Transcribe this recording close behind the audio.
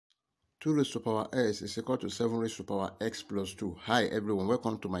2 raised to power s is equal to 7 raised to power x plus 2. Hi everyone,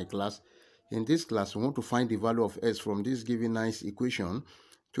 welcome to my class. In this class, we want to find the value of s from this given nice equation.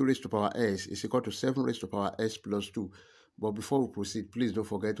 2 raised to power s is equal to 7 raised to power s plus 2. But before we proceed, please don't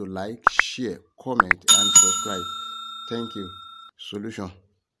forget to like, share, comment, and subscribe. Thank you. Solution.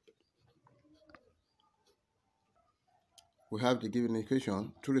 We have the given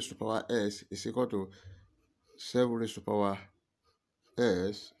equation. 2 raised to power s is equal to 7 raised to power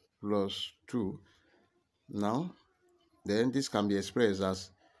s plus 2. Now, then this can be expressed as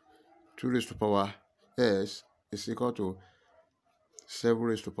 2 raised to power s is equal to 7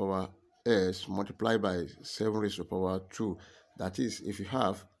 raised to power s multiplied by 7 raised to power 2. That is, if you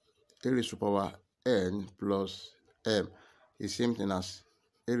have a raised to power n plus m, is same thing as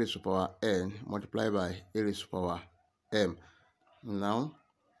a raised to power n multiplied by a raised to power m. Now,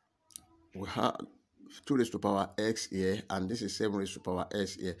 we have 2 raised to power x here, and this is 7 raised to power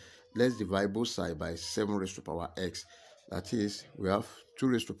s here. Let's divide both sides by 7 raised to power x. That is, we have 2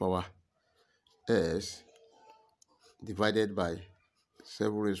 raised to power s divided by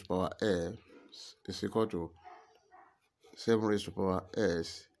 7 raised to power s is equal to 7 raised to power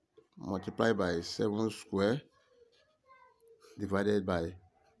s multiplied by 7 square divided by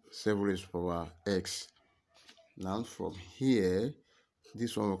 7 raised to power x. Now from here,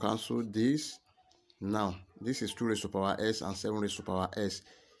 this one will cancel this. Now this is 2 raised to power s and 7 raised to power s.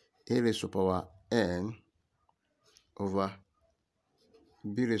 A raised to power n over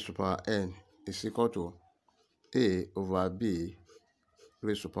b raised to power n is equal to a over b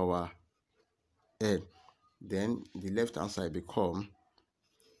raised to power n. Then the left hand side become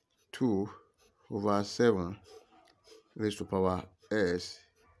 2 over 7 raised to power s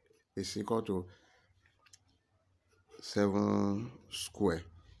is equal to 7 square,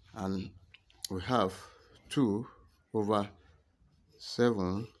 and we have 2 over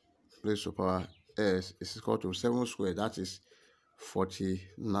 7 raised to power s is equal to 7 square, that is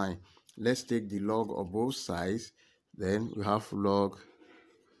 49. Let's take the log of both sides. Then we have log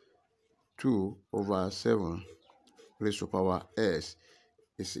 2 over 7 raised to power s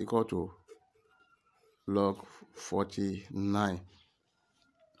is equal to log 49,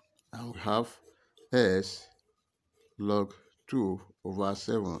 and we have s log 2 over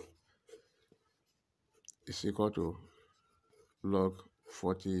 7 is equal to log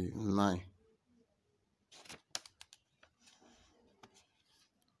 49.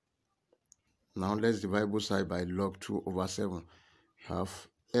 Now let's divide both sides by log 2 over 7. Have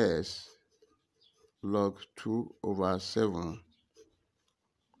s log 2 over 7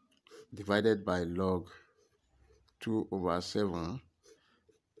 divided by log 2 over 7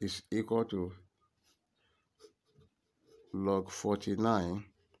 is equal to log 49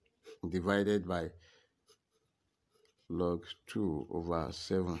 divided by log 2 over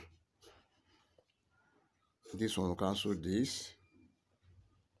 7. This one will cancel this.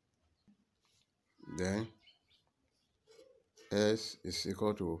 Then s is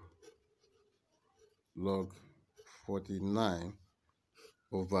equal to log 49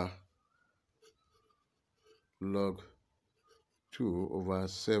 over log 2 over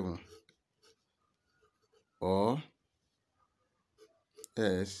 7, or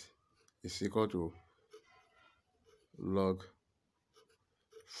s is equal to log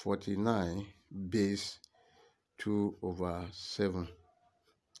 49 base 2 over 7.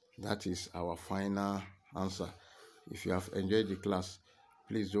 That is our final answer. If you have enjoyed the class,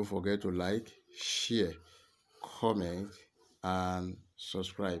 please don't forget to like, share, comment, and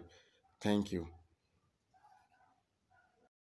subscribe. Thank you.